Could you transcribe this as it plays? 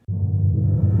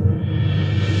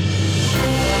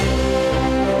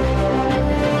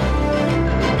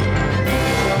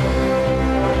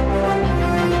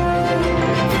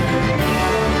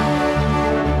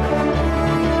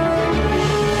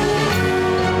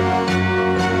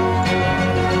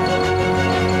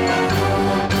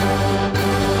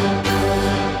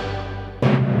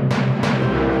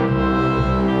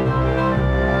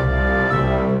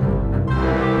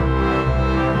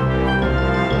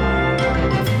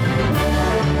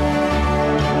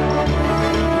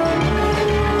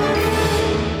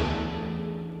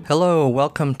Hello,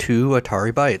 welcome to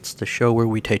Atari Bytes, the show where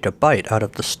we take a bite out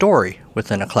of the story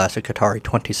within a classic Atari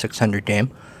 2600 game,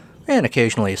 and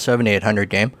occasionally a 7800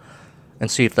 game,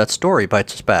 and see if that story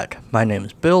bites us back. My name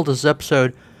is Bill, this is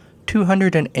episode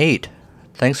 208.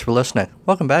 Thanks for listening.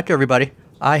 Welcome back, everybody.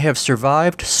 I have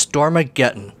survived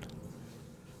Stormageddon.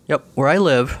 Yep, where I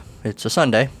live, it's a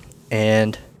Sunday,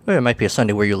 and it might be a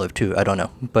Sunday where you live too, I don't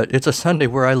know, but it's a Sunday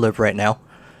where I live right now,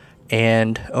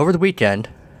 and over the weekend,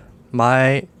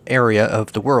 my area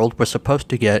of the world was supposed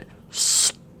to get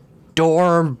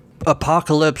Storm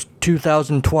Apocalypse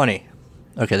 2020.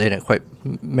 Okay, they didn't quite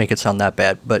make it sound that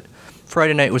bad, but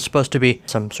Friday night was supposed to be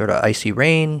some sort of icy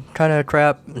rain kind of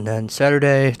crap, and then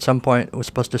Saturday at some point it was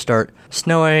supposed to start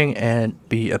snowing and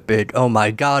be a big, oh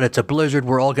my god, it's a blizzard,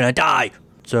 we're all gonna die!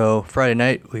 So Friday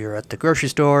night we were at the grocery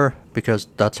store, because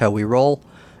that's how we roll,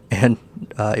 and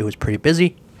it was pretty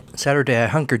busy. Saturday I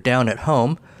hunkered down at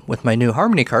home with my new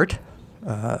Harmony cart,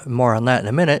 more on that in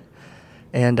a minute,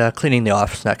 and cleaning the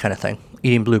office, that kind of thing.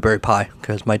 Eating blueberry pie,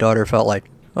 because my daughter felt like,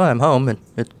 oh, I'm home, and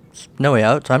it's snowy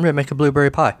out, so I'm going to make a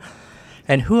blueberry pie.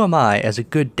 And who am I, as a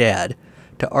good dad,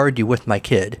 to argue with my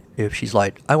kid if she's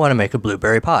like, I want to make a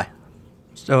blueberry pie?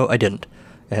 So I didn't,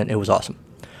 and it was awesome.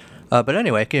 But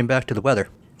anyway, getting back to the weather.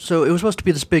 So it was supposed to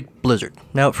be this big blizzard.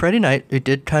 Now, Friday night, it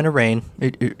did kind of rain.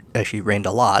 It actually rained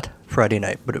a lot Friday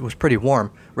night, but it was pretty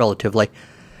warm, relatively.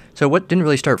 So it didn't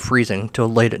really start freezing till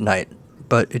late at night,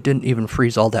 but it didn't even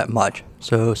freeze all that much.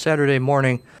 So Saturday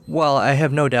morning, while I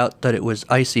have no doubt that it was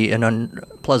icy and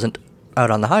unpleasant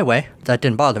out on the highway, that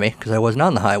didn't bother me because I wasn't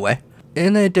on the highway.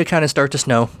 And it did kind of start to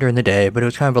snow during the day, but it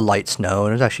was kind of a light snow, and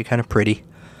it was actually kind of pretty,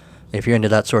 if you're into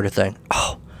that sort of thing.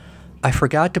 Oh, I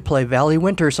forgot to play Valley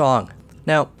Winter Song.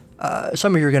 Now,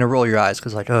 some of you are going to roll your eyes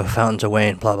because like, oh, Fountains of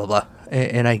Wayne, blah, blah, blah.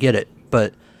 And I get it,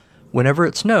 but whenever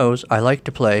it snows, I like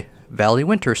to play Valley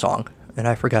Winter Song, and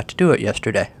I forgot to do it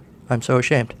yesterday. I'm so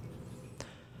ashamed.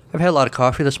 I've had a lot of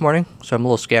coffee this morning, so I'm a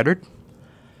little scattered.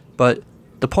 But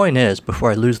the point is,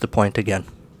 before I lose the point again,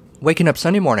 waking up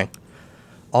Sunday morning,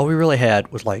 all we really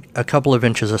had was like a couple of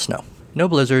inches of snow. No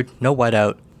blizzard, no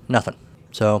whiteout, nothing.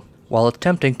 So while it's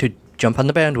tempting to jump on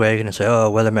the bandwagon and say,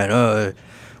 oh, weatherman,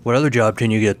 what other job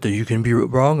can you get that you can be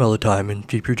wrong all the time and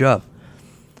keep your job?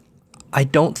 I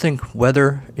don't think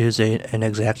weather is an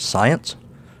exact science.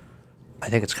 I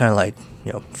think it's kind of like,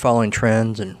 following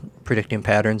trends and predicting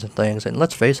patterns and things. And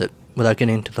let's face it, without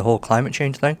getting into the whole climate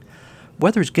change thing,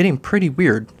 weather's getting pretty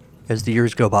weird as the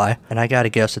years go by, and I gotta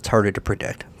guess it's harder to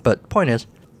predict. But point is,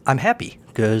 I'm happy,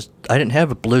 because I didn't have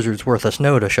a blizzard's worth of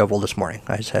snow to shovel this morning.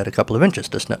 I just had a couple of inches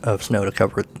of snow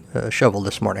to shovel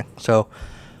this morning. So,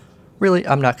 really,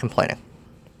 I'm not complaining.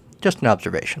 Just an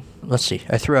observation. Let's see,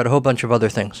 I threw out a whole bunch of other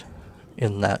things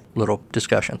in that little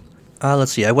discussion.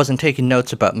 Let's see, I wasn't taking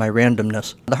notes about my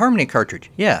randomness. The Harmony cartridge,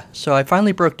 yeah. So I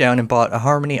finally broke down and bought a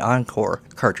Harmony Encore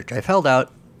cartridge. I've held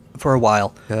out for a while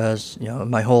because,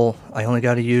 I only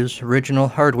got to use original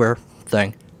hardware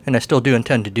thing, and I still do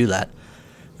intend to do that.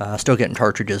 Still getting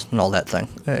cartridges and all that thing,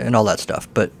 and all that stuff.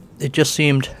 But it just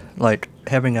seemed like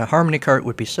having a Harmony cart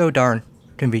would be so darn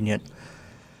convenient.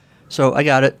 So I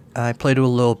got it. I played it a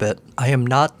little bit. I am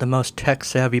not the most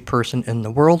tech-savvy person in the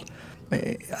world.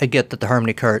 I get that the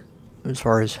Harmony cart, as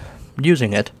far as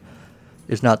using it,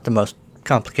 is not the most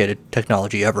complicated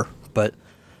technology ever, but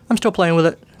I'm still playing with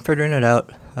it, figuring it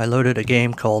out. I loaded a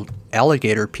game called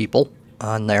Alligator People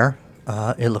on there.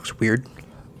 It looks weird.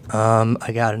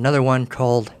 I got another one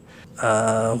called,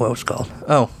 what was it called?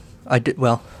 Oh, I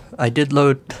did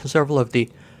load several of the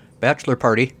Bachelor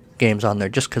Party games on there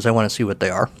just because I want to see what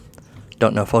they are.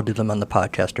 Don't know if I'll do them on the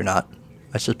podcast or not.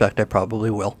 I suspect I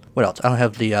probably will. What else? I don't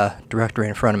have the directory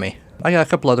in front of me. I got a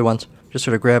couple other ones, just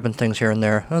sort of grabbing things here and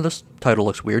there. Oh, this title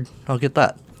looks weird. I'll get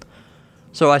that.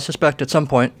 So I suspect at some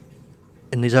point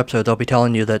in these episodes I'll be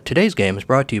telling you that today's game is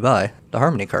brought to you by the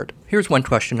Harmony cart. Here's one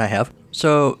question I have.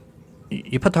 So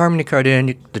you put the Harmony cart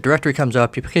in, the directory comes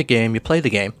up, you pick a game, you play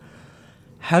the game.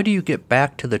 How do you get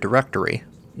back to the directory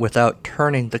without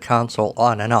turning the console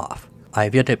on and off?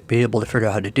 I've yet to be able to figure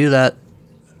out how to do that.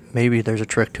 Maybe there's a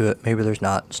trick to it, maybe there's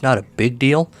not. It's not a big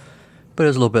deal, but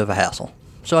it's a little bit of a hassle.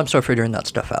 So I'm still figuring that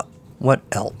stuff out. What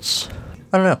else?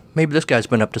 I don't know. Maybe this guy's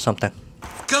been up to something.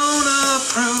 Gonna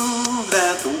prove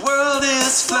that the world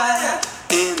is flat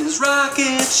in his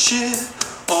rocket ship,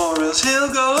 or else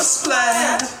he'll go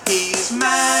splat. He's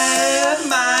Mad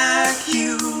Mike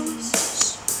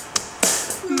Hughes.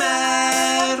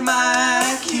 Mad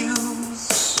Mike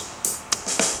Hughes.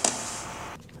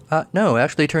 No,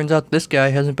 actually it turns out this guy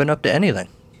hasn't been up to anything.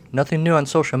 Nothing new on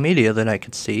social media that I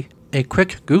could see. A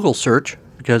quick Google search,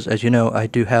 because as you know, I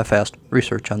do half-assed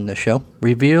research on this show,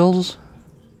 reveals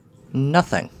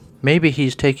nothing. Maybe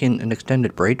he's taking an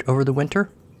extended break over the winter?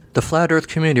 The Flat Earth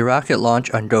Community rocket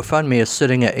launch on GoFundMe is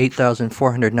sitting at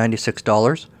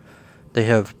 $8,496. They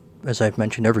have, as I've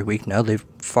mentioned every week now, they've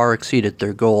far exceeded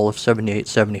their goal of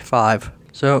 $78.75.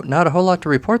 So not a whole lot to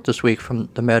report this week from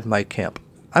the Mad Mike camp.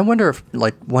 I wonder if,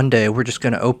 one day we're just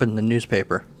going to open the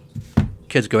newspaper.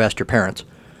 Kids, go ask your parents.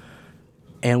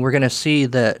 And we're going to see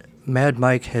that Mad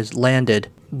Mike has landed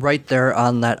right there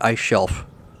on that ice shelf.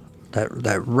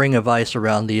 That ring of ice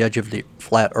around the edge of the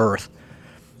flat Earth.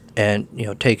 And,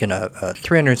 taking a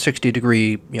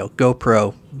 360-degree,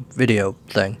 GoPro video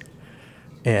thing.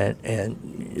 And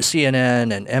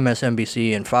CNN and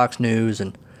MSNBC and Fox News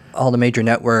and all the major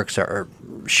networks are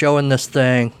showing this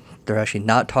thing. They're actually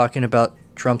not talking about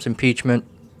Trump's impeachment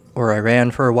or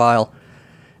Iran for a while.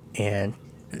 And,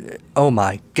 oh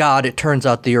my God, it turns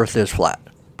out the Earth is flat.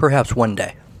 Perhaps one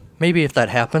day. Maybe if that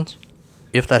happens,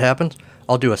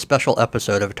 I'll do a special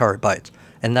episode of Atari Bytes.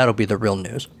 And that'll be the real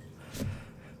news.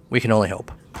 We can only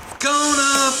hope.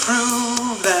 Gonna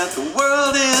prove that the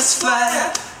world is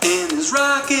flat in his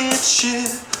rocket ship,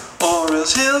 or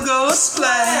else he'll go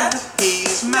splat.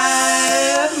 He's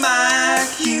Mad Mike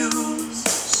Hughes.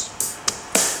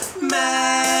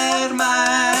 Mad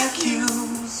Mike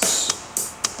Hughes.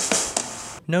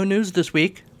 No news this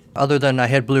week, other than I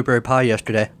had blueberry pie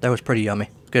yesterday. That was pretty yummy.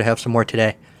 Gonna have some more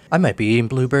today. I might be eating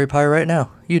blueberry pie right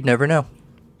now. You'd never know.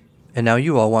 And now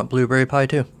you all want blueberry pie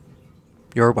too.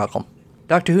 You're welcome.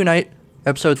 Doctor Who Night,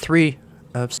 Episode 3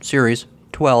 of Series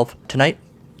 12. Tonight,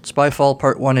 Spyfall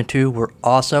Part 1 and 2 were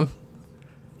awesome.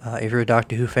 If you're a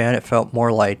Doctor Who fan, it felt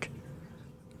more like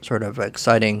sort of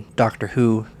exciting Doctor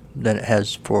Who than it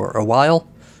has for a while.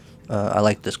 I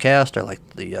like this cast. I like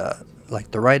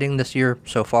the writing this year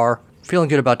so far. Feeling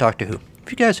good about Doctor Who.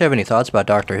 If you guys have any thoughts about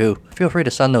Doctor Who, feel free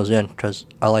to send those in, because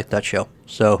I like that show.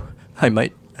 So I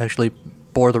might actually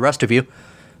bore the rest of you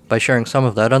by sharing some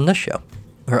of that on this show.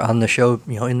 Or on the show,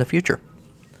 in the future.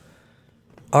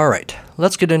 Alright,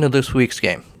 let's get into this week's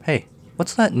game. Hey,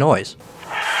 what's that noise?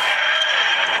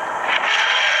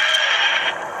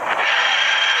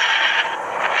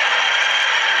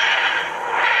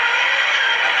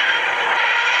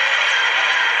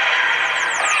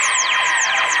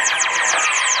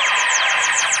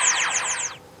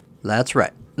 That's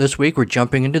right. This week we're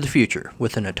jumping into the future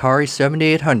with an Atari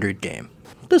 7800 game.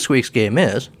 This week's game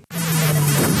is...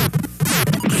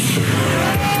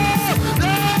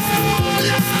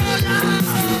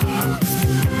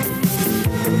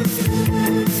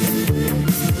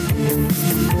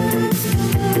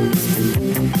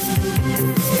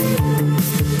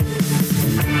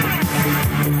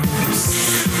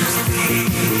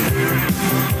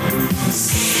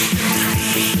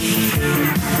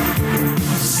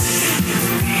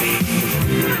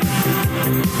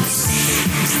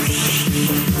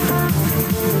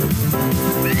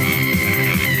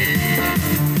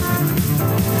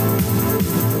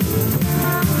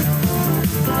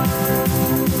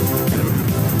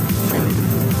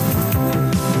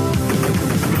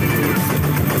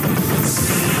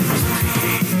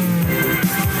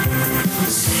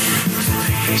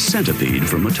 Centipede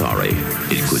from Atari.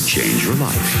 It could change your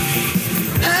life.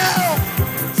 Help!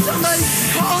 Somebody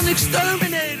call an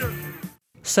exterminator!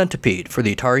 Centipede for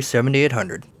the Atari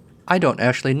 7800. I don't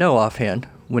actually know offhand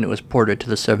when it was ported to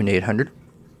the 7800.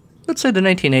 Let's say the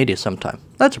 1980s sometime.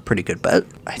 That's a pretty good bet.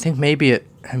 I think maybe it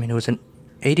was an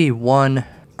 81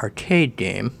 arcade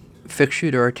game. Fixed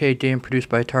shooter arcade game produced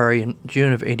by Atari in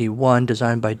June of 81,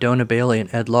 designed by Dona Bailey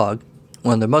and Ed Logg.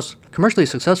 One of the most commercially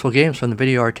successful games from the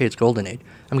video arcade's golden age.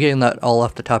 I'm getting that all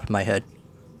off the top of my head.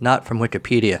 Not from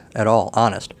Wikipedia at all,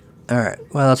 honest. Alright,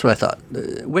 well that's what I thought.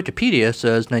 Wikipedia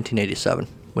says 1987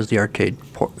 was the arcade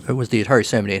port. It was the Atari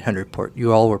 7800 port.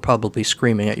 You all were probably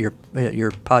screaming at your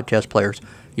podcast players.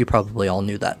 You probably all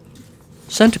knew that.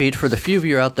 Centipede, for the few of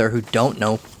you out there who don't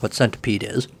know what Centipede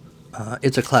is,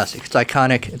 it's a classic. It's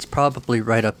iconic. It's probably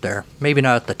right up there. Maybe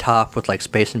not at the top with like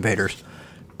Space Invaders,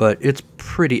 but it's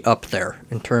pretty up there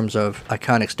in terms of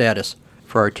iconic status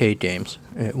for arcade games.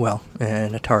 And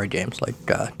Atari games like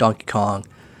Donkey Kong,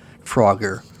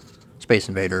 Frogger, Space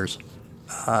Invaders,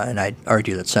 and I'd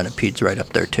argue that Centipede's right up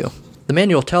there too. The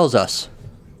manual tells us,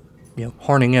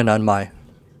 horning in on my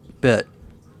bit,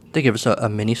 they give us a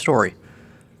mini story.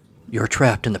 You're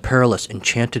trapped in the perilous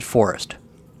enchanted forest.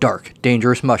 Dark,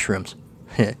 dangerous mushrooms.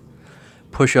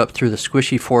 Push up through the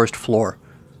squishy forest floor.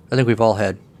 I think we've all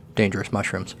had dangerous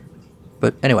mushrooms.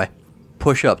 But anyway,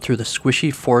 push up through the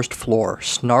squishy forest floor,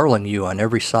 snarling you on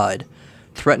every side.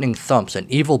 Threatening thumps and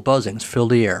evil buzzings fill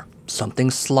the air.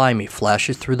 Something slimy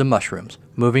flashes through the mushrooms,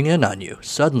 moving in on you.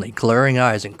 Suddenly, glaring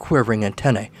eyes and quivering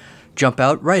antennae jump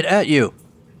out right at you.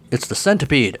 It's the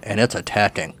centipede, and it's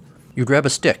attacking. You grab a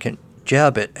stick and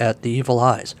jab it at the evil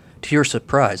eyes. To your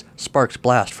surprise, sparks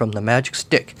blast from the magic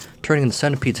stick, turning the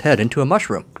centipede's head into a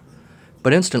mushroom.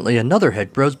 But instantly another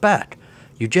head grows back.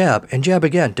 You jab and jab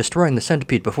again, destroying the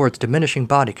centipede before its diminishing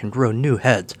body can grow new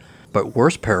heads. But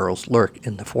worse perils lurk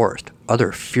in the forest.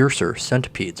 Other fiercer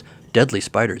centipedes, deadly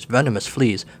spiders, venomous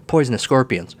fleas, poisonous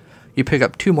scorpions. You pick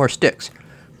up 2 more sticks.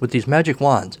 With these magic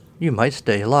wands, you might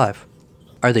stay alive.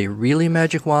 Are they really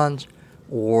magic wands?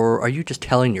 Or are you just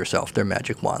telling yourself they're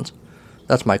magic wands?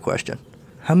 That's my question.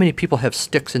 How many people have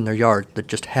sticks in their yard that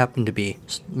just happen to be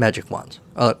magic wands?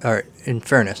 Alright, in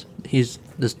fairness,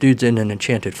 this dude's in an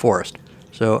enchanted forest.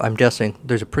 So I'm guessing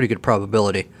there's a pretty good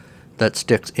probability that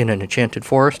sticks in an enchanted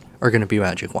forest are going to be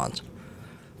magic wands.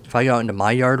 If I go out into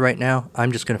my yard right now,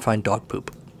 I'm just going to find dog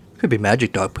poop. Could be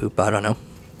magic dog poop, I don't know.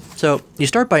 So, you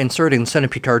start by inserting the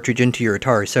Centipede cartridge into your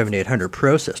Atari 7800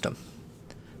 Pro system.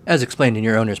 As explained in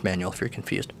your owner's manual if you're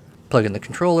confused. Plug in the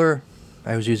controller.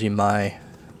 I was using I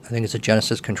think it's a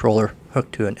Genesis controller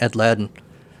hooked to an Ed Ladden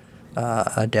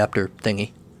adapter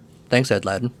thingy. Thanks, Ed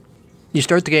Ladden. You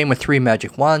start the game with 3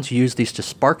 magic wands. You use these to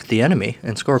spark the enemy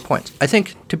and score points. I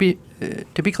think, to be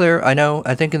clear,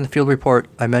 I think in the field report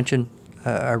I mentioned,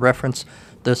 I referenced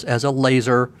this as a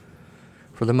laser.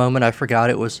 For the moment, I forgot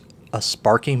it was a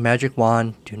sparking magic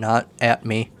wand. Do not at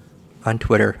me on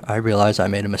Twitter. I realize I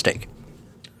made a mistake.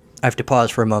 I have to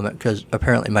pause for a moment because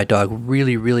apparently my dog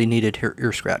really, really needed her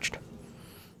ear scratched.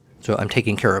 So I'm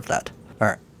taking care of that.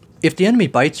 Alright. If the enemy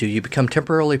bites you, you become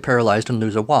temporarily paralyzed and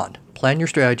lose a wand. Plan your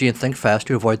strategy and think fast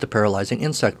to avoid the paralyzing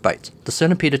insect bites. The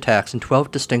centipede attacks in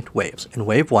 12 distinct waves. In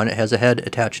Wave 1, it has a head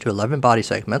attached to 11 body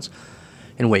segments.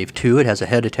 In Wave 2, it has a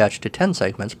head attached to 10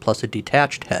 segments plus a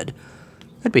detached head.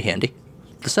 That'd be handy.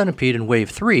 The centipede in Wave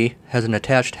 3 has an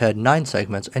attached head, 9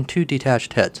 segments, and 2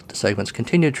 detached heads. The segments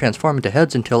continue to transform into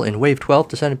heads until in Wave 12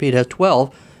 the centipede has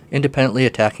 12 independently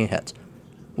attacking heads.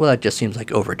 Well, that just seems like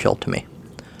overkill to me.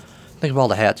 Think of all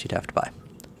the hats you'd have to buy,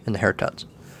 and the haircuts.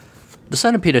 The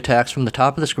centipede attacks from the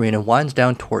top of the screen and winds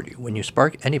down toward you. When you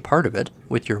spark any part of it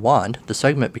with your wand, the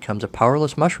segment becomes a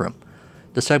powerless mushroom.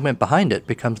 The segment behind it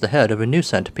becomes the head of a new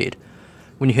centipede.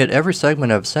 When you hit every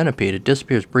segment of a centipede, it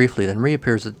disappears briefly, then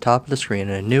reappears at the top of the screen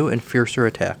in a new and fiercer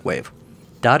attack wave.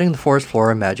 Dotting the forest floor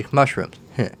are magic mushrooms.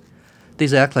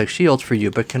 These act like shields for you,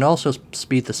 but can also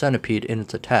speed the centipede in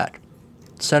its attack.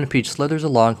 The centipede slithers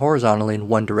along horizontally in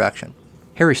one direction.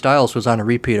 Harry Styles was on a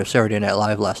repeat of Saturday Night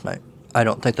Live last night. I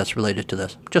don't think that's related to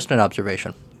this, just an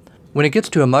observation. When it gets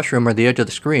to a mushroom or the edge of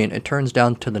the screen, it turns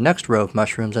down to the next row of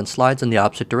mushrooms and slides in the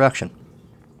opposite direction.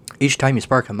 Each time you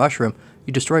spark a mushroom,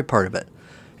 you destroy part of it.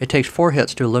 It takes 4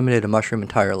 hits to eliminate a mushroom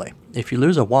entirely. If you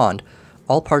lose a wand,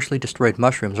 all partially destroyed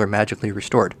mushrooms are magically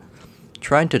restored.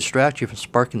 Trying to distract you from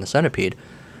sparking the centipede,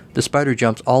 the spider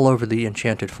jumps all over the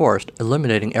enchanted forest,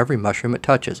 eliminating every mushroom it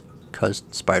touches, 'cause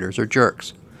spiders are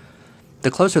jerks. The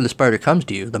closer the spider comes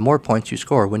to you, the more points you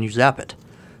score when you zap it.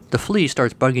 The flea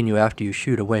starts bugging you after you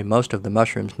shoot away most of the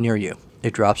mushrooms near you.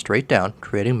 It drops straight down,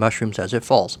 creating mushrooms as it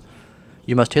falls.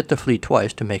 You must hit the flea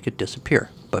twice to make it disappear,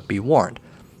 but be warned.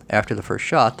 After the first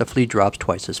shot, the flea drops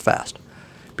twice as fast.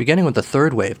 Beginning with the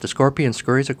third wave, the scorpion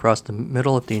scurries across the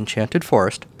middle of the enchanted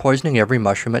forest, poisoning every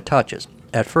mushroom it touches.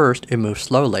 At first, it moves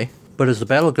slowly, but as the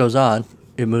battle goes on,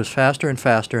 it moves faster and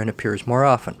faster and appears more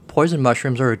often. Poison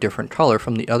mushrooms are a different color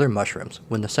from the other mushrooms.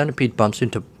 When the centipede bumps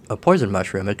into a poison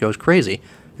mushroom, it goes crazy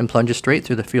and plunges straight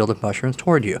through the field of mushrooms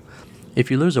toward you. If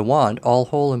you lose a wand, all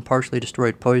whole and partially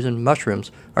destroyed poison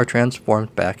mushrooms are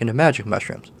transformed back into magic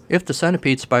mushrooms. If the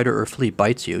centipede, spider, or flea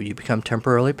bites you, you become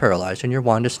temporarily paralyzed and your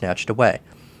wand is snatched away.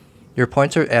 Your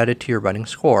points are added to your running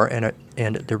score, and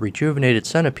the rejuvenated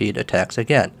centipede attacks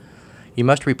again. You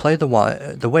must replay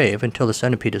the wave until the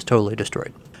centipede is totally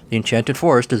destroyed. The Enchanted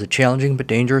Forest is a challenging but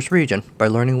dangerous region. By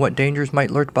learning what dangers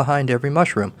might lurk behind every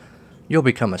mushroom, you'll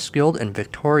become a skilled and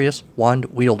victorious wand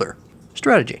wielder.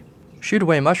 Strategy. Shoot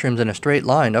away mushrooms in a straight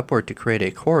line upward to create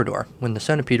a corridor. When the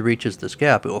centipede reaches this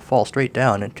gap, it will fall straight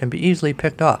down and can be easily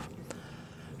picked off.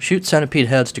 Shoot centipede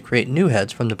heads to create new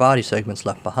heads from the body segments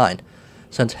left behind.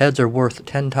 Since heads are worth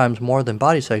 10 times more than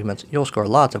body segments, you'll score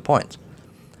lots of points.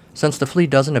 Since the flea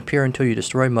doesn't appear until you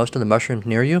destroy most of the mushrooms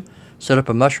near you, set up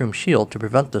a mushroom shield to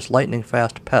prevent this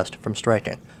lightning-fast pest from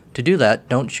striking. To do that,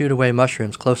 don't shoot away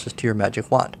mushrooms closest to your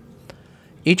magic wand.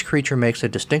 Each creature makes a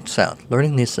distinct sound.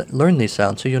 Learn these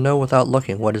sounds so you'll know without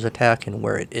looking what is attacking and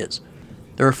where it is.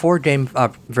 There are 4 game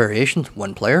variations: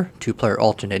 1 player, 2 player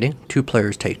alternating, 2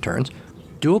 players take turns,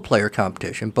 dual player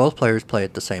competition, both players play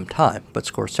at the same time, but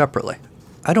score separately.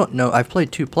 I don't know, I've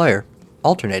played 2 player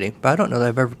alternating, but I don't know that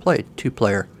I've ever played 2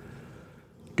 player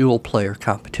dual player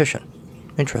competition.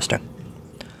 Interesting.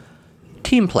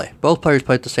 team play. Both players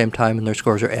play at the same time and their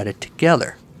scores are added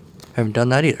together. Haven't done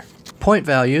that either. Point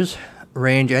values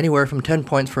range anywhere from 10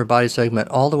 points for a body segment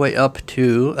all the way up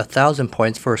to 1,000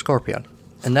 points for a scorpion.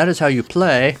 And that is how you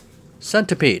play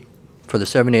Centipede for the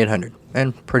 7800,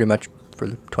 and pretty much for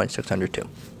the 2600 too.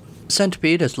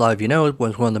 Centipede, as a lot of you know,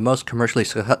 was one of the most commercially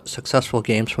successful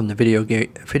games from the video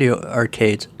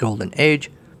arcade's golden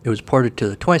age. It was ported to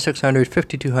the 2600,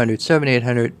 5200,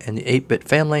 7800, and the 8-bit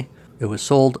family. It was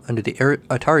sold under the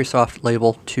Atari Soft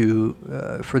label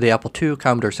for the Apple II,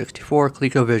 Commodore 64,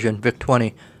 ColecoVision,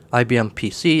 VIC-20, IBM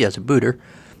PC as a booter,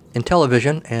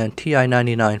 Intellivision, and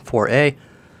TI-99 4A.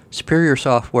 Superior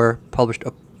Software published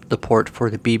the port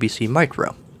for the BBC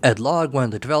Micro. Ed Logg, one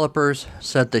of the developers,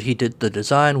 said that he did the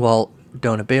design while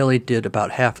Donna Bailey did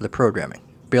about half of the programming.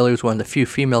 Bailey was one of the few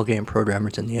female game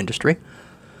programmers in the industry.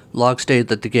 Logg stated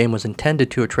that the game was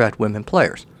intended to attract women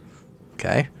players.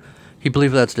 Okay. He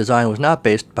believed that its design was not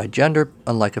based by gender,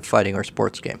 unlike a fighting or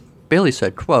sports game. Bailey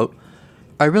said, quote,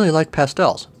 "I really like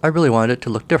pastels. I really wanted it to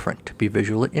look different, to be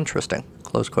visually interesting,"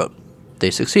 close quote.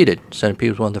 They succeeded. Centipede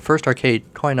was one of the first arcade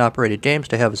coin-operated games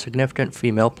to have a significant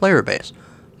female player base.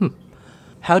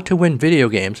 How to Win Video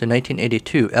Games in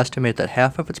 1982 estimated that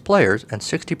half of its players and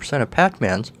 60% of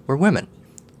Pac-Mans were women,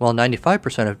 while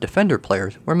 95% of Defender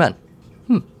players were men.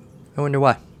 I wonder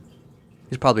why.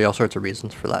 There's probably all sorts of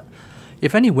reasons for that.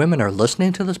 If any women are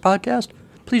listening to this podcast,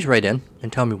 please write in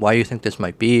and tell me why you think this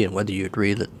might be and whether you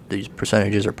agree that these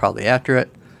percentages are probably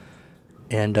accurate.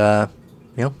 And,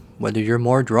 whether you're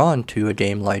more drawn to a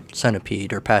game like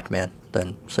Centipede or Pac-Man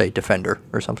than, say, Defender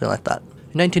or something like that.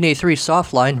 In 1983,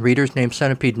 Softline readers named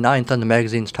Centipede 9th on the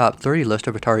magazine's top 30 list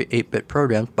of Atari 8-bit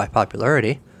programs by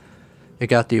popularity. It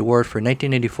got the award for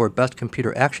 1984 Best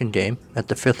Computer Action Game at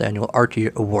the 5th Annual Artie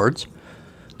Awards.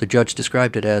 The judge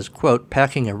described it as, quote,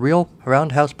 "packing a real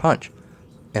roundhouse punch,"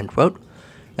 end quote,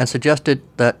 and suggested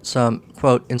that some,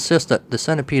 quote, "insist that the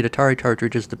Centipede Atari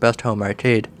cartridge is the best home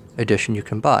arcade edition you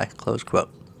can buy," close quote.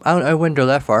 I wouldn't go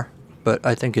that far, but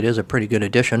I think it is a pretty good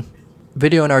edition.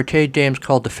 Video and arcade games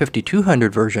called the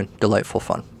 5200 version delightful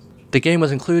fun. The game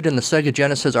was included in the Sega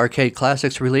Genesis Arcade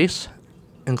Classics release,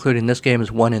 including this game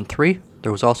as 1 and 3.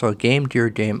 There was also a Game Gear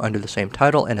game under the same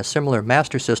title and a similar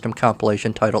Master System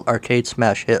compilation titled Arcade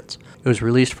Smash Hits. It was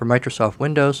released for Microsoft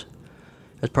Windows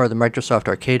as part of the Microsoft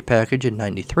Arcade package in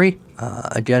 93,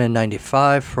 again in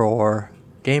 95 for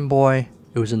Game Boy.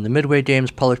 It was in the Midway games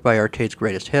published by Arcade's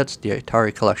Greatest Hits, the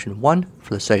Atari Collection 1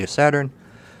 for the Sega Saturn,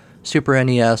 Super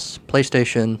NES,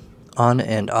 PlayStation, on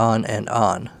and on and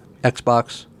on.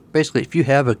 Xbox. Basically, if you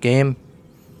have a game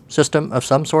system of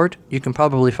some sort, you can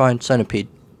probably find Centipede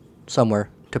somewhere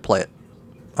to play it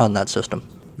on that system.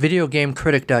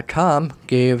 VideoGameCritic.com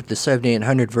gave the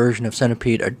 7800 version of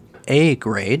Centipede an A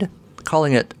grade,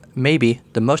 calling it maybe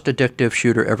the most addictive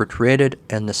shooter ever created,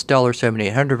 and the stellar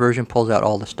 7800 version pulls out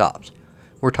all the stops.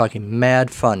 We're talking mad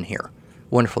fun here.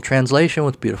 Wonderful translation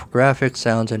with beautiful graphics,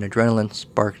 sounds, and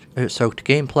adrenaline-soaked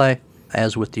gameplay,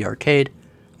 as with the arcade.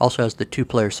 Also has the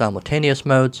 2-player simultaneous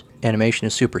modes. Animation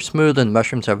is super smooth, and the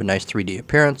mushrooms have a nice 3D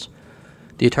appearance.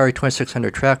 The Atari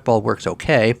 2600 trackball works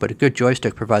okay, but a good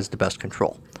joystick provides the best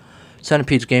control.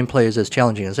 Centipede's gameplay is as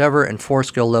challenging as ever, and 4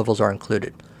 skill levels are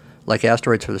included. Like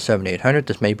Asteroids for the 7800,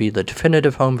 this may be the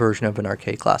definitive home version of an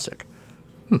arcade classic.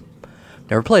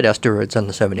 Never played Asteroids on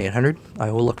the 7800.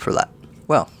 I will look for that.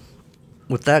 Well,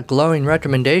 with that glowing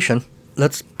recommendation,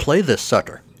 let's play this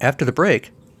sucker. After the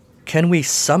break, can we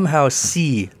somehow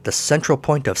see the central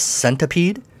point of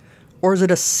Centipede? Or is it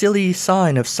a silly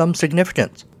sign of some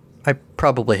significance? I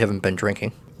probably haven't been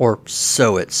drinking. Or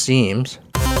so it seems.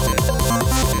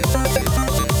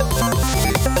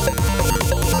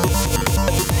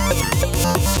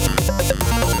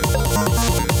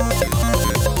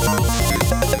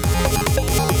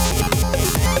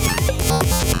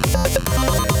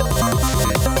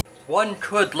 One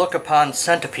could look upon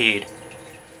Centipede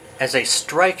as a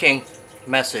striking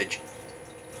message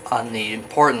on the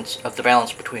importance of the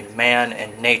balance between man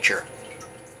and nature.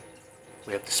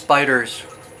 We have the spiders,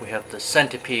 we have the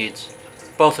centipedes,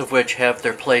 both of which have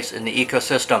their place in the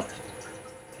ecosystem,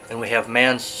 and we have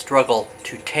man's struggle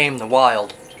to tame the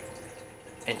wild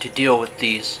and to deal with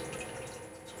these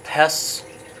pests,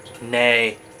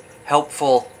 nay,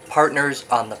 helpful partners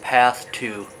on the path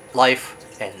to life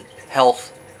and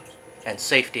health and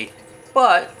safety.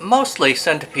 But mostly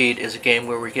Centipede is a game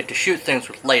where we get to shoot things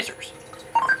with lasers.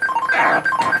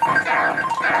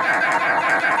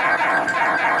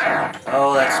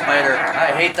 Oh, that spider.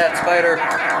 I hate that spider.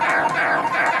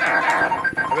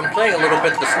 I've been playing a little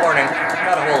bit this morning.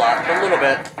 Not a whole lot, but a little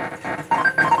bit.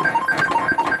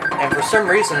 And for some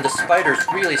reason, the spider's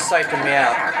really psyching me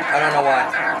out. I don't know why.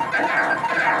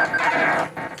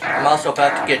 I'm also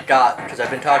about to get got because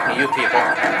I've been talking to you people.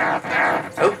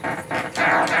 Oh.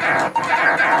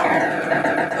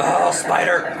 Oh,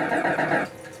 spider.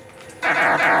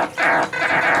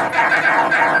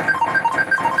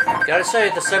 Gotta say,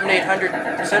 the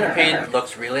 7800 Centipede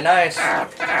looks really nice.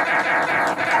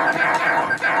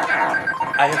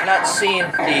 I have not seen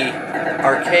the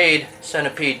arcade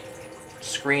Centipede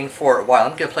screen for a while.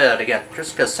 I'm gonna play that again,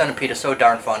 just because Centipede is so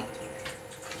darn fun.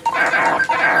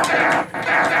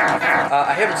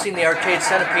 I haven't seen the arcade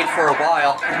Centipede for a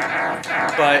while,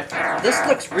 but this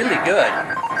looks really good.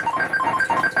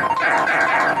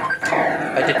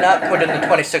 I did not put in the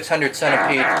 2600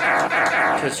 Centipede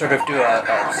to sort of do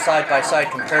a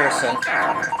side-by-side comparison,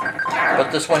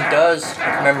 but this one does,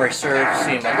 if memory serves,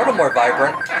 seem a little more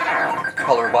vibrant,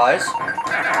 color-wise.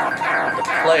 The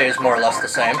play is more or less the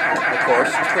same, of course.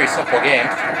 It's a pretty simple game.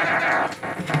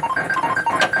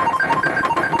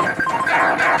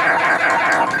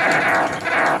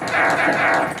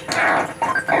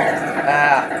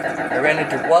 I ran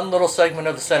into one little segment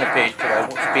of the Centipede because I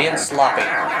was being sloppy.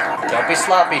 Don't be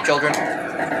sloppy, children.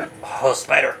 Oh,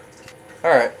 spider.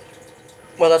 Alright.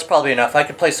 Well, that's probably enough. I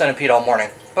could play Centipede all morning,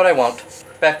 but I won't.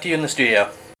 Back to you in the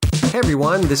studio. Hey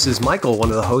everyone, this is Michael, one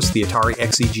of the hosts of the Atari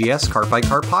XEGS Cart by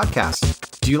Cart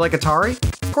podcast. Do you like Atari?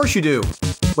 Of course you do.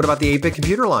 What about the 8-bit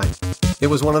computer line? It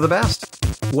was one of the best.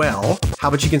 Well, how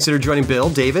about you consider joining Bill,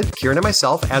 David, Kieran, and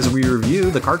myself as we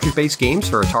review the cartridge-based games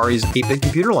for Atari's 8-bit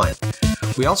computer line.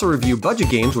 We also review budget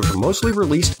games which were mostly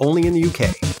released only in the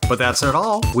UK. But that's not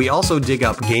all. We also dig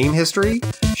up game history,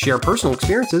 share personal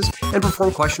experiences, and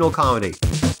perform questionable comedy.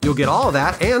 You'll get all of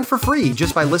that and for free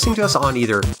just by listening to us on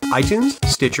either iTunes,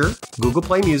 Stitcher, Google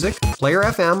Play Music, Player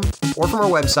FM, or from our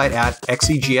website at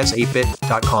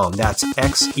xegs8bit.com. That's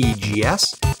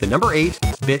xegs, the number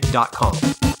 8bit.com.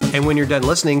 And when you're done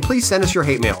listening, please send us your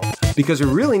hate mail, because we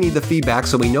really need the feedback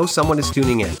so we know someone is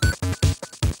tuning in.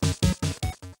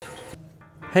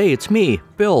 Hey, it's me,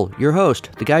 Bill, your host,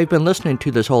 the guy you've been listening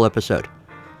to this whole episode.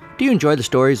 Do you enjoy the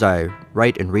stories I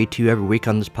write and read to you every week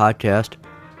on this podcast,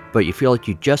 but you feel like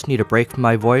you just need a break from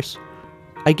my voice?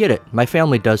 I get it, my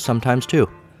family does sometimes too.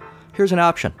 Here's an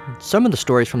option. Some of the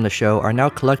stories from the show are now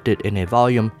collected in a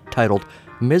volume titled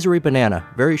Misery Banana,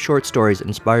 very short stories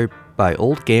inspired by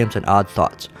old games and odd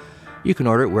thoughts. You can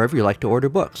order it wherever you like to order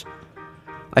books.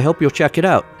 I hope you'll check it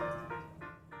out.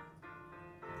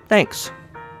 Thanks.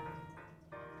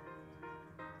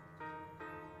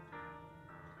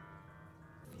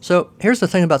 So, here's the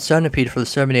thing about Centipede for the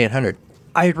 7800.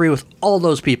 I agree with all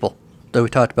those people that we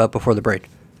talked about before the break.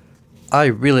 I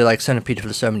really like Centipede for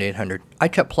the 7800. I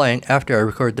kept playing after I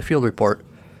recorded the field report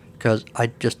because I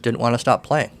just didn't want to stop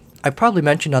playing. I've probably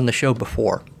mentioned on the show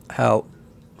before how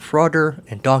Frogger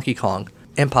and Donkey Kong,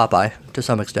 and Popeye to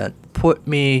some extent,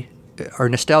 are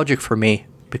nostalgic for me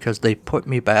because they put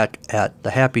me back at the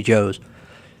Happy Joe's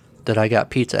that I got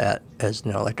pizza at as,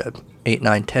 like a 8,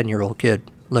 9, 10-year-old kid,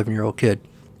 11-year-old kid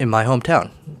in my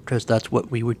hometown, because that's what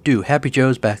we would do. Happy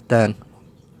Joe's back then,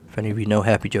 if any of you know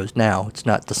Happy Joe's now, it's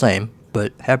not the same,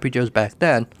 but Happy Joe's back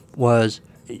then was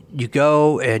you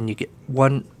go and you get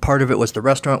one part of it was the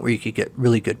restaurant where you could get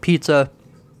really good pizza.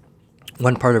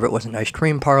 One part of it was an ice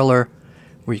cream parlor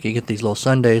where you could get these little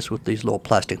sundaes with these little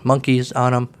plastic monkeys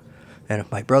on them. And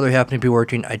if my brother happened to be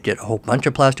working, I'd get a whole bunch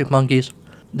of plastic monkeys.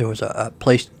 There was a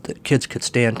place that kids could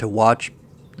stand to watch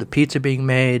the pizza being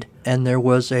made, and there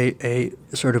was a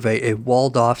sort of a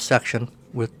walled-off section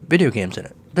with video games in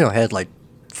it. They only had like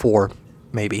 4,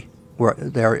 maybe, where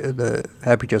the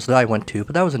Happy Joe's that I went to,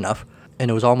 but that was enough. And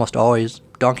it was almost always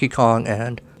Donkey Kong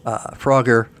and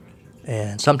Frogger,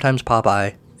 and sometimes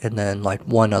Popeye, and then like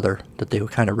one other that they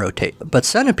would kind of rotate. But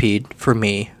Centipede, for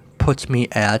me, puts me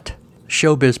at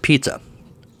Showbiz Pizza,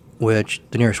 which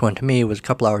the nearest one to me was a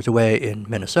couple hours away in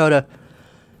Minnesota.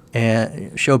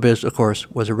 And Showbiz, of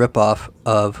course, was a ripoff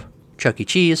of Chuck E.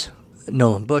 Cheese.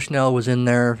 Nolan Bushnell was in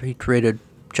there. He created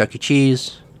Chuck E.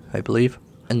 Cheese, I believe.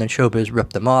 And then Showbiz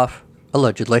ripped them off,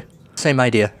 allegedly. Same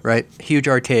idea, right? Huge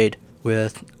arcade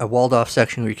with a walled-off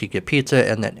section where you could get pizza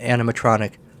and then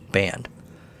animatronic band.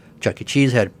 Chuck E.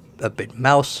 Cheese had a big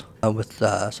mouse with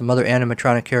some other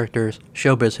animatronic characters.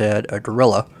 Showbiz had a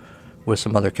gorilla with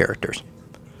some other characters.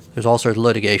 There's all sorts of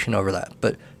litigation over that.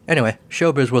 But anyway,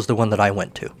 Showbiz was the one that I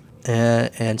went to.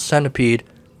 And Centipede,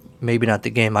 maybe not the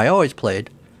game I always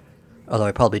played, although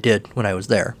I probably did when I was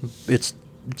there. It's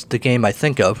the game I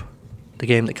think of, the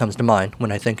game that comes to mind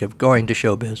when I think of going to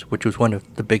Showbiz, which was one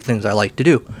of the big things I liked to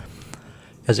do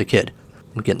as a kid.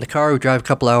 We'd get in the car, we'd drive a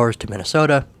couple hours to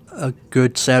Minnesota. A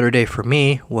good Saturday for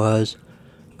me was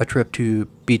a trip to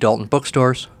B. Dalton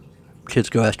bookstores. Kids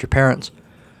go ask your parents.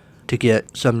 to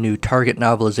get some new Target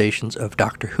novelizations of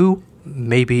Doctor Who,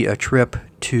 maybe a trip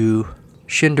to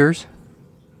Schindler's,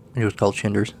 it was called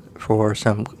Schindler's, for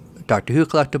some Doctor Who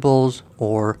collectibles,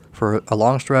 or for a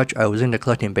long stretch I was into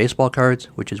collecting baseball cards,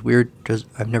 which is weird because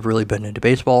I've never really been into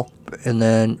baseball, and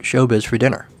then Showbiz for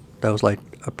dinner. That was like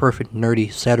a perfect nerdy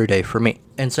Saturday for me,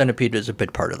 and Centipede is a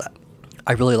big part of that.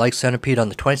 I really like Centipede on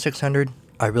the 2600,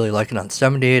 I really like it on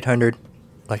 7800.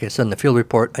 Like I said in the field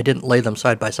report, I didn't lay them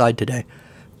side by side today,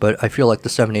 but I feel like the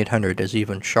 7800 is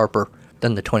even sharper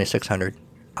than the 2600.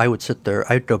 I would sit there,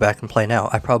 I'd go back and play now.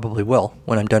 I probably will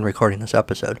when I'm done recording this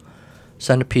episode.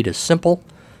 Centipede is simple,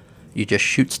 you just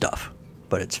shoot stuff,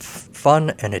 but it's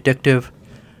fun and addictive,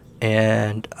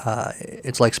 and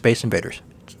it's like Space Invaders.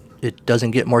 It doesn't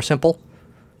get more simple.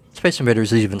 Space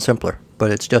Invaders is even simpler,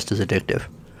 but it's just as addictive.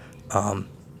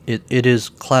 It is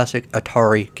classic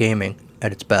Atari gaming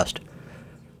at its best,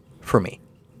 for me.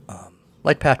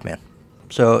 Like Pac-Man.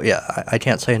 So yeah, I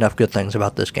can't say enough good things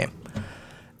about this game.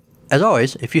 As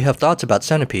always, if you have thoughts about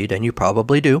Centipede, and you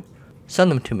probably do, send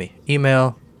them to me.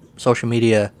 Email, social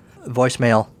media,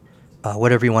 voicemail,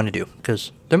 whatever you want to do.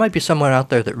 Because there might be someone out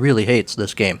there that really hates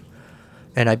this game.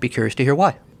 And I'd be curious to hear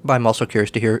why. But I'm also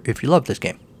curious to hear if you love this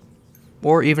game.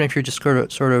 Or even if you're just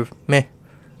sort of meh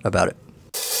about it.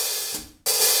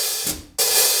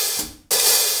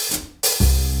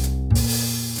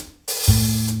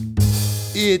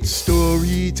 It's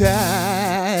story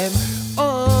time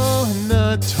on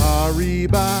Atari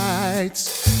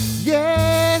Bytes.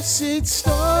 Yes, it's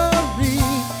story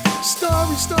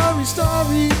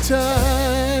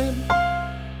time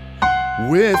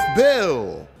with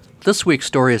Bill. This week's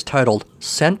story is titled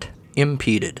Scent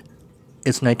Impeded.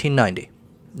 It's 1990.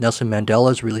 Nelson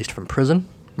Mandela is released from prison.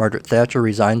 Margaret Thatcher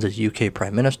resigns as UK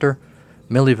Prime Minister.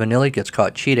 Milli Vanilli gets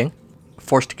caught cheating.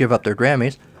 Forced to give up their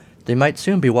Grammys, they might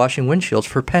soon be washing windshields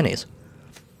for pennies.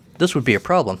 This would be a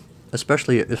problem,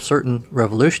 especially if certain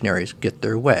revolutionaries get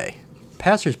their way.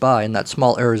 Passers-by in that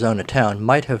small Arizona town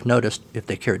might have noticed, if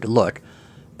they cared to look,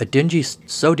 a dingy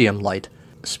sodium light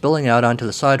spilling out onto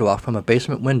the sidewalk from a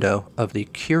basement window of the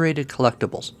Curated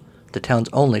Collectibles, the town's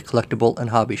only collectible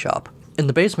and hobby shop. In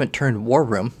the basement-turned-war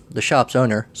room, the shop's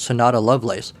owner, Sonata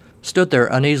Lovelace, stood there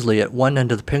uneasily at one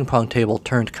end of the ping-pong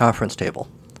table-turned-conference table.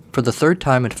 For the third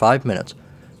time in 5 minutes,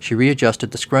 she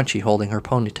readjusted the scrunchie holding her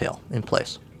ponytail in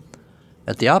place.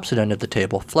 At the opposite end of the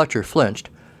table, Fletcher flinched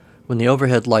when the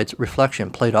overhead light's reflection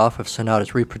played off of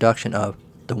Sonata's reproduction of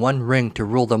The One Ring to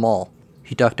Rule Them All.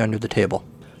 He ducked under the table.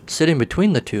 Sitting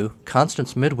between the two,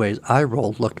 Constance Midway's eye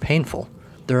roll looked painful.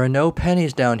 "There are no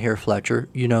pennies down here, Fletcher.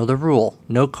 You know the rule.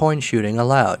 No coin shooting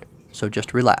allowed. So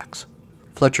just relax."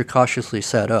 Fletcher cautiously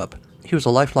sat up. He was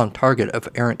a lifelong target of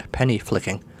errant penny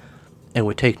flicking, and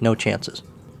would take no chances.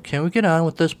 "Can we get on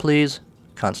with this, please?"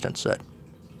 Constance said.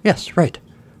 "Yes, right,"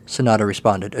 Sonata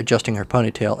responded, adjusting her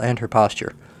ponytail and her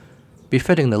posture,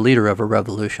 befitting the leader of a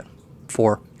revolution.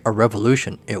 For a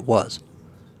revolution it was.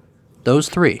 Those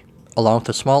three, along with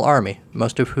a small army,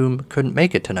 most of whom couldn't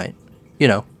make it tonight,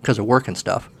 because of work and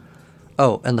stuff.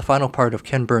 Oh, and the final part of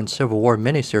Ken Burns' Civil War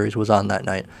miniseries was on that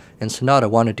night, and Sonata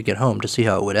wanted to get home to see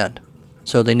how it would end.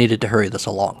 So they needed to hurry this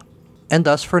along. And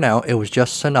thus, for now, it was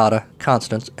just Sonata,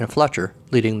 Constance, and Fletcher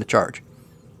leading the charge.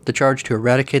 The charge to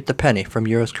eradicate the penny from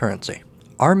U.S. currency.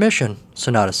 "Our mission,"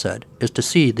 Sonata said, "is to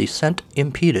see the scent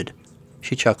impeded."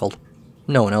 She chuckled.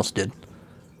 No one else did.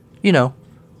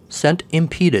 Scent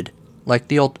impeded, like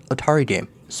the old Atari game.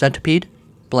 Centipede?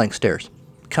 Blank stares.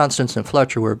 Constance and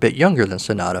Fletcher were a bit younger than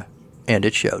Sonata, and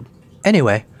it showed.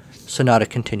 "Anyway," Sonata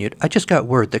continued, "I just got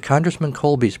word that Congressman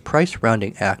Colby's price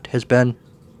rounding act has been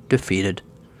defeated."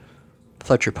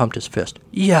 Fletcher pumped his fist.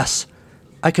 "Yes!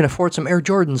 I can afford some Air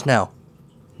Jordans now."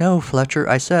 "No, Fletcher,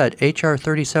 I said H.R.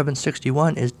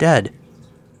 3761 is dead."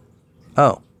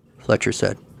 "Oh," Fletcher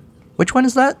said. "Which one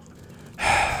is that?"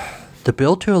 "The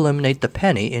bill to eliminate the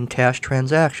penny in cash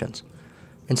transactions.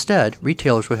 Instead,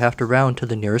 retailers would have to round to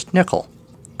the nearest nickel."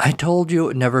 "I told you it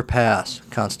would never pass,"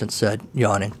 Constance said,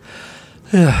 yawning.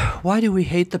 "Why do we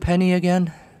hate the penny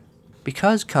again?"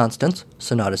 "Because, Constance,"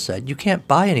 Sonata said, "you can't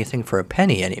buy anything for a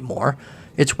penny anymore.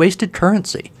 It's wasted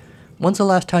currency. When's the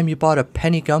last time you bought a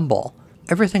penny gumball?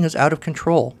 Everything is out of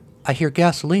control. I hear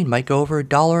gasoline might go over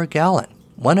 $1 a gallon."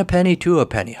 "One a penny, two a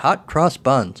penny. Hot cross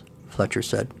buns," Fletcher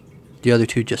said. The other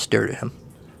two just stared at him.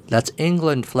 "That's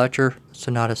England, Fletcher,"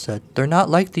 Sonata said. "They're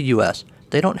not like the U.S.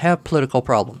 They don't have political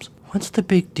problems." "What's the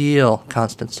big deal?"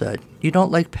 Constance said. "You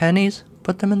don't like pennies?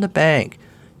 Put them in the bank.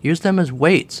 Use them as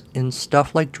weights in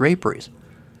stuff like draperies.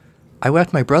 I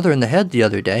whacked my brother in the head the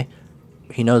other day.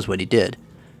 He knows what he did.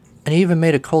 And he even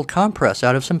made a cold compress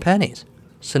out of some pennies."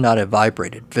 Sonata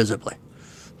vibrated visibly.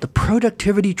 The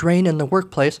productivity drain in the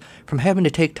workplace from having to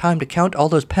take time to count all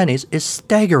those pennies is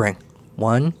staggering.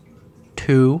 1,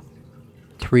 2,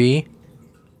 3,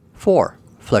 4,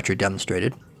 Fletcher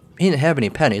demonstrated. He didn't have any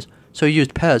pennies, so he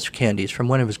used Pez candies from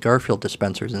one of his Garfield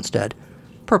dispensers instead.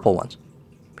 Purple ones.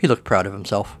 He looked proud of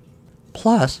himself.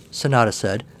 Plus, Sonata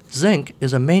said, zinc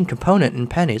is a main component in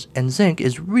pennies, and zinc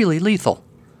is really lethal.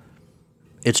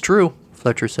 It's true,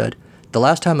 Fletcher said. The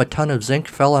last time a ton of zinc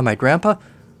fell on my grandpa,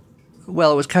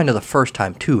 well, it was kind of the first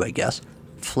time too, I guess.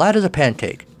 Flat as a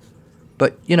pancake.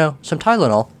 But, some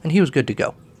Tylenol, and he was good to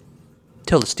go.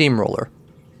 Till the steamroller.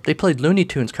 They played Looney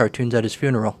Tunes cartoons at his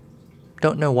funeral.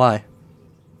 Don't know why.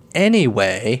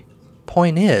 Anyway,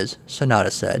 point is,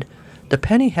 Sonata said, the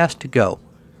penny has to go.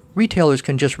 Retailers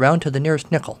can just round to the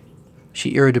nearest nickel.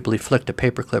 She irritably flicked a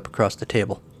paperclip across the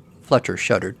table. Fletcher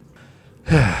shuddered.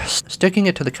 Sticking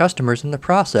it to the customers in the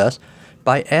process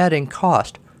by adding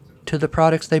cost to the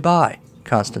products they buy,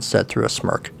 Constance said through a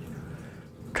smirk.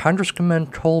 Congressman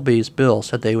Colby's bill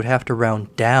said they would have to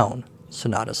round down,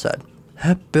 Sonata said.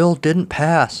 That bill didn't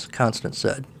pass, Constance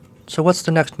said. So what's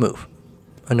the next move?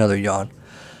 Another yawn.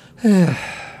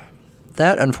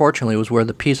 That, unfortunately, was where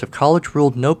the piece of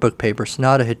college-ruled notebook paper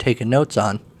Sonata had taken notes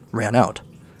on ran out.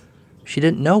 She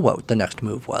didn't know what the next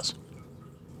move was.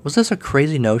 Was this a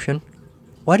crazy notion?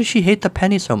 Why did she hate the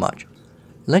penny so much?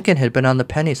 Lincoln had been on the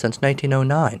penny since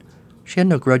 1909. She had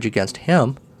no grudge against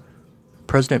him.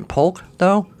 President Polk,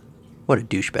 though? What a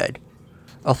douchebag.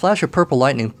 A flash of purple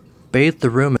lightning bathed the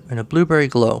room in a blueberry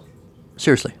glow.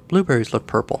 Seriously, blueberries look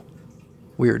purple.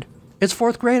 Weird. It's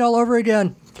 4th grade all over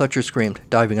again, Fletcher screamed,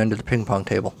 diving under the ping-pong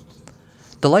table.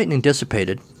 The lightning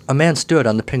dissipated. A man stood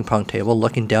on the ping-pong table,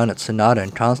 looking down at Sonata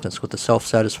and Constance with a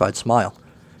self-satisfied smile.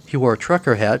 He wore a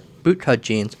trucker hat, boot-cut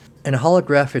jeans, and a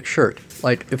holographic shirt,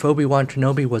 like if Obi-Wan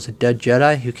Kenobi was a dead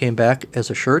Jedi who came back as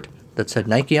a shirt that said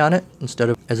Nike on it instead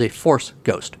of as a Force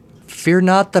ghost. Fear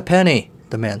not the penny,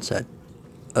 the man said.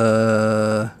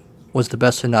 Was the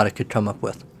best Sonata could come up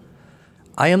with.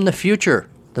 I am the future,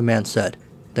 the man said,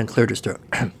 then cleared his throat.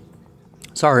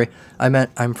 Sorry, I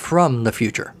meant I'm from the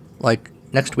future. Like,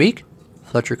 next week?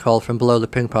 Fletcher called from below the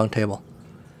ping-pong table.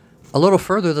 A little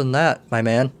further than that, my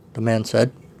man, the man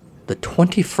said. The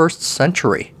 21st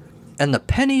century. And the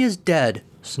penny is dead,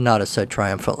 Sonata said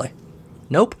triumphantly.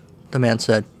 Nope, the man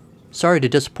said. Sorry to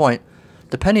disappoint.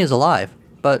 The penny is alive,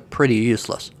 but pretty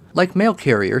useless. Like mail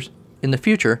carriers, in the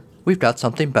future, we've got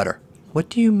something better. What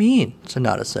do you mean?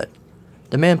 Sonata said.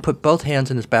 The man put both hands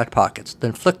in his back pockets,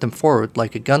 then flicked them forward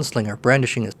like a gunslinger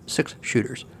brandishing his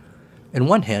 6-shooters. In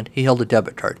one hand, he held a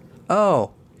debit card.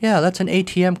 Oh, yeah, that's an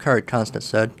ATM card, Constance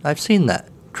said. I've seen that.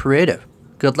 Creative.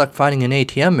 Good luck finding an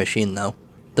ATM machine, though.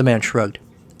 The man shrugged.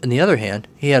 In the other hand,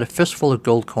 he had a fistful of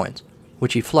gold coins,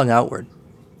 which he flung outward,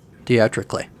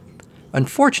 theatrically.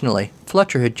 Unfortunately,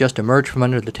 Fletcher had just emerged from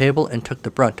under the table and took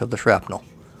the brunt of the shrapnel.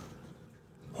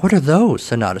 What are those?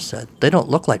 Sonata said. They don't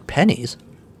look like pennies.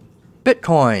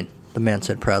 Bitcoin, the man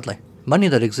said proudly. Money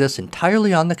that exists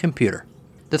entirely on the computer.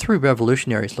 The 3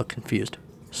 revolutionaries looked confused.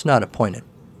 Sonata pointed.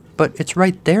 But it's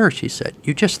right there, she said.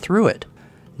 You just threw it.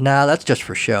 Nah, that's just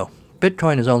for show.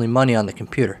 Bitcoin is only money on the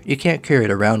computer. You can't carry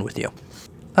it around with you.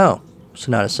 Oh,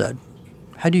 Sonata said.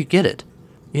 How do you get it?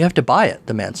 You have to buy it,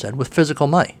 the man said, with physical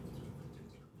money.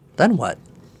 Then what?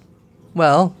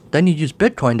 Well, then you use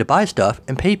Bitcoin to buy stuff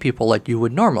and pay people like you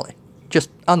would normally, just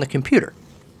on the computer.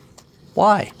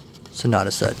 Why?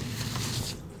 Sonata said.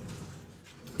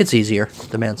 It's easier,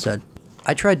 the man said.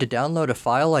 I tried to download a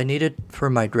file I needed for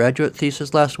my graduate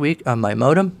thesis last week on my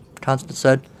modem, Constance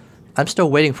said. I'm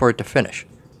still waiting for it to finish.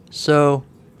 So,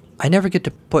 I never get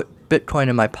to put Bitcoin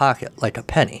in my pocket like a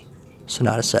penny,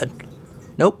 Sonata said.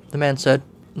 Nope, the man said.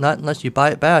 Not unless you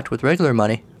buy it back with regular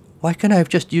money. Why couldn't I have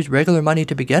just used regular money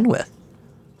to begin with?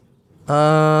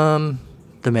 The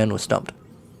man was stumped.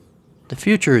 The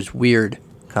future is weird,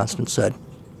 Constance said.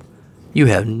 You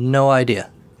have no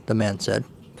idea, the man said.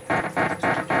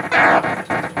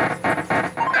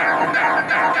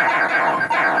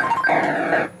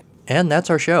 And that's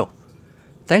our show.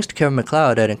 Thanks to Kevin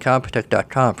MacLeod at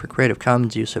Incompetech.com for Creative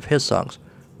Commons use of his songs,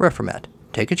 Reformat,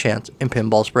 Take a Chance, and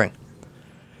Pinball Spring.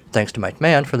 Thanks to Mike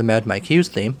Mann for the Mad Mike Hughes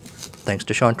theme. Thanks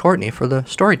to Sean Courtney for the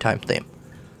Storytime theme.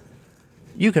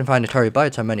 You can find Atari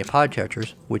Bytes on many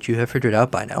podcatchers, which you have figured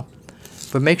out by now.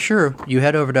 But make sure you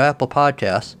head over to Apple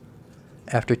Podcasts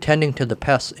after tending to the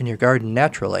pests in your garden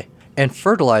naturally, and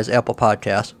fertilize Apple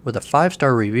Podcasts with a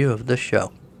 5-star review of this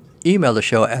show. Email the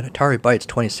show at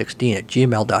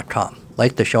AtariBytes2016@gmail.com.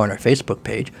 Like the show on our Facebook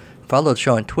page, follow the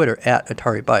show on Twitter at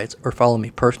Atari Bytes, or follow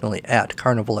me personally at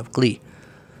Carnival of Glee.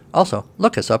 Also,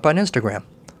 look us up on Instagram.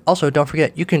 Also, don't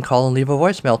forget, you can call and leave a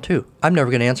voicemail, too. I'm never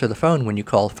going to answer the phone when you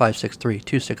call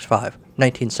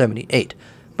 563-265-1978,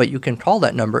 but you can call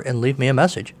that number and leave me a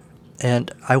message,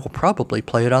 and I will probably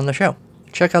play it on the show.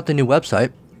 Check out the new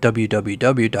website,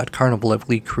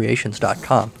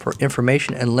 www.carnivalofleaguecreations.com, for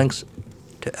information and links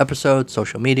to episodes,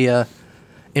 social media,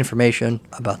 information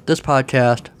about this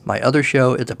podcast, my other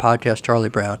show, It's a Podcast, Charlie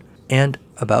Brown, and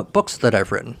about books that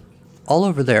I've written. All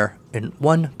over there in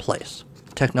one place.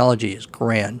 Technology is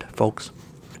grand, folks.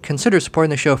 Consider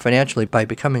supporting the show financially by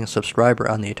becoming a subscriber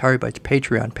on the Atari Bytes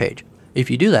Patreon page. If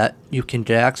you do that, you can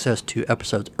get access to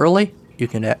episodes early, you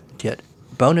can get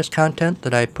bonus content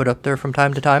that I put up there from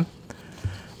time to time,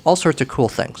 all sorts of cool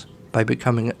things. By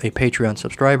becoming a Patreon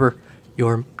subscriber,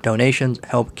 your donations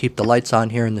help keep the lights on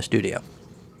here in the studio,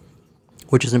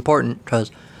 which is important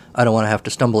because I don't want to have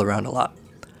to stumble around a lot.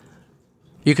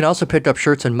 You can also pick up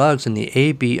shirts and mugs in the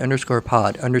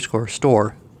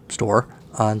AB_pod_store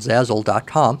on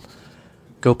Zazzle.com.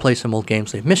 Go Play Some Old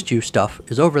Games They've Missed You stuff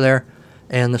is over there,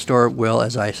 and the store will,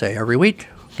 as I say every week,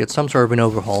 get some sort of an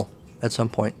overhaul at some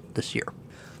point this year.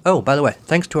 Oh, by the way,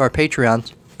 thanks to our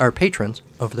patrons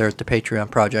over there at the Patreon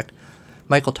Project,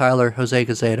 Michael Tyler, Jose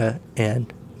Gazeta,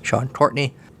 and Sean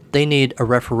Courtney. They need a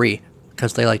referee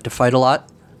because they like to fight a lot.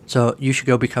 So you should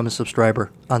go become a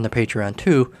subscriber on the Patreon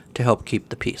too to help keep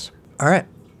the peace. All right,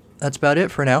 that's about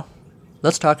it for now.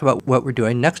 Let's talk about what we're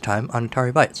doing next time on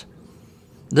Atari Bytes.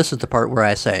 This is the part where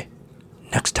I say,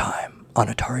 next time on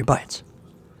Atari Bytes.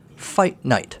 Fight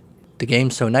Night. The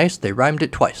game's so nice they rhymed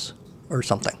it twice, or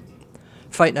something.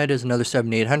 Fight Night is another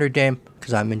 7800 game,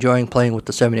 because I'm enjoying playing with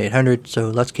the 7800, so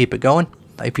let's keep it going.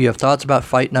 If you have thoughts about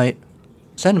Fight Night,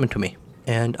 send them to me,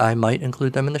 and I might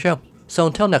include them in the show. So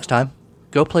until next time,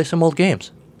 go play some old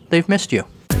games. They've missed you.